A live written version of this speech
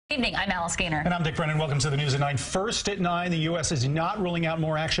Good evening, I'm Alice Gaynor. And I'm Dick Brennan. Welcome to the News at 9. First at 9, the U.S. is not ruling out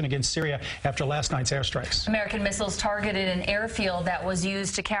more action against Syria after last night's airstrikes. American missiles targeted an airfield that was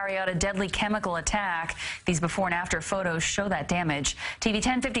used to carry out a deadly chemical attack. These before and after photos show that damage. TV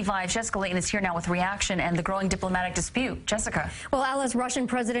 1055's Jessica Layton is here now with reaction and the growing diplomatic dispute. Jessica. Well, Alice, Russian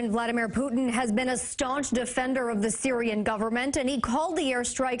President Vladimir Putin has been a staunch defender of the Syrian government, and he called the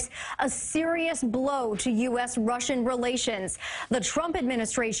airstrikes a serious blow to U.S.-Russian relations. The Trump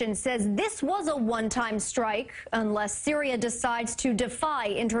administration says this was a one-time strike unless Syria decides to defy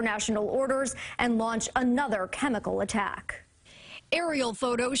international orders and launch another chemical attack. Aerial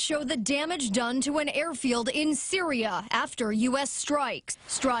photos show the damage done to an airfield in Syria after U.S. strikes.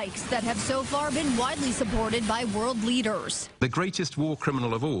 Strikes that have so far been widely supported by world leaders. The greatest war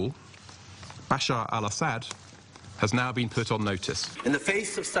criminal of all, Bashar al-Assad, has now been put on notice. In the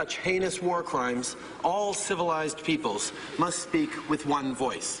face of such heinous war crimes, all civilized peoples must speak with one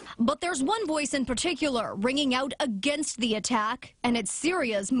voice. But there's one voice in particular ringing out against the attack, and it's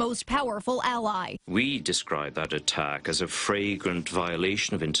Syria's most powerful ally. We describe that attack as a flagrant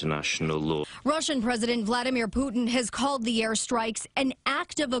violation of international law. Russian President Vladimir Putin has called the airstrikes an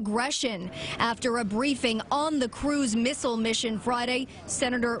act of aggression. After a briefing on the cruise missile mission Friday,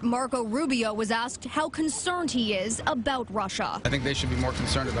 Senator Marco Rubio was asked how concerned he is about Russia. I think they should be more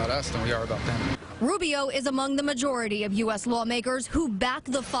concerned about us than we are about them. Rubio is among the majority of U.S. lawmakers who back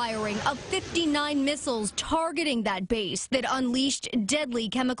the firing of 59 missiles targeting that base that unleashed deadly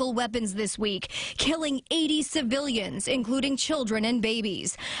chemical weapons this week, killing 80 civilians, including children and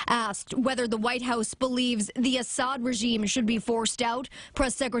babies. Asked whether the White House believes the Assad regime should be forced out,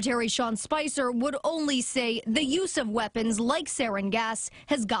 Press Secretary Sean Spicer would only say the use of weapons like sarin gas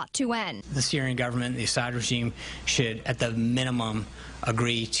has got to end. The Syrian government, the Assad regime, should, at the minimum,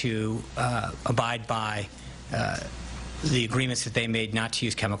 agree to abide by the agreements that they made not to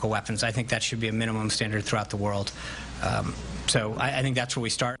use chemical weapons. I think that should be a minimum standard throughout the world. So I think that's where we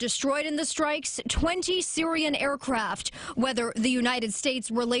start. Destroyed in the strikes, 20 Syrian aircraft. Whether the United States'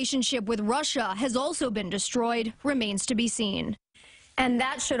 relationship with Russia has also been destroyed remains to be seen. And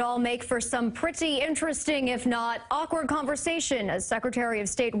that should all make for some pretty interesting, if not awkward, conversation as Secretary of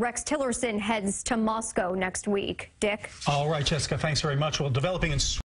State Rex Tillerson heads to Moscow next week. Dick? All right, Jessica, thanks very much. Well, developing in